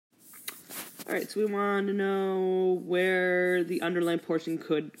All right, so we want to know where the underlined portion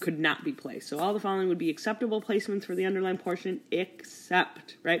could not be placed. So all the following would be acceptable placements for the underlined portion,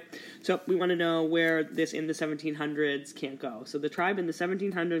 except, right? So we want to know where this in the 1700s can't go. So the tribe in the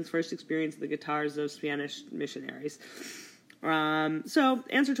 1700s first experienced the guitars of Spanish missionaries. So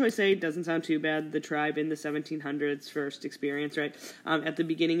answer choice A doesn't sound too bad. The tribe in the 1700s first experience, right? At the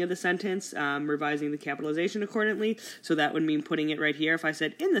beginning of the sentence, revising the capitalization accordingly. So that would mean putting it right here. If I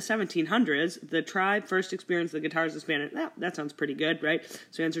said in the 1700s, the tribe first experienced the guitars of Spanish. That sounds pretty good, right?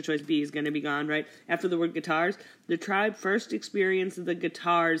 So answer choice B is going to be gone, right? After the word guitars, the tribe first experienced the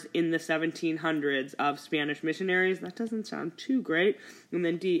guitars in the 1700s of Spanish missionaries. That doesn't sound too great. And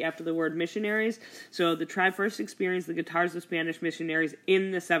then D, after the word missionaries. So the tribe first experienced the guitars of Spanish missionaries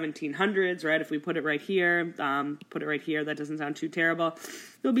in the 1700s, right? If we put it right here, that doesn't sound too terrible.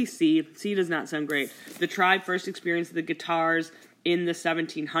 It'll be C. C does not sound great. The tribe first experienced the guitars in the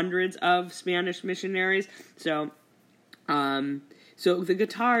 1700s of Spanish missionaries. So the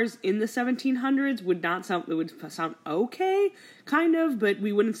guitars in the 1700s would sound okay, kind of, but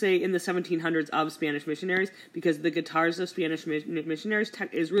we wouldn't say in the 1700s of Spanish missionaries, because the guitars of Spanish missionaries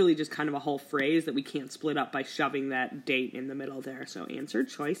is really just kind of a whole phrase that we can't split up by shoving that date in the middle there. So answer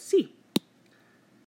choice C.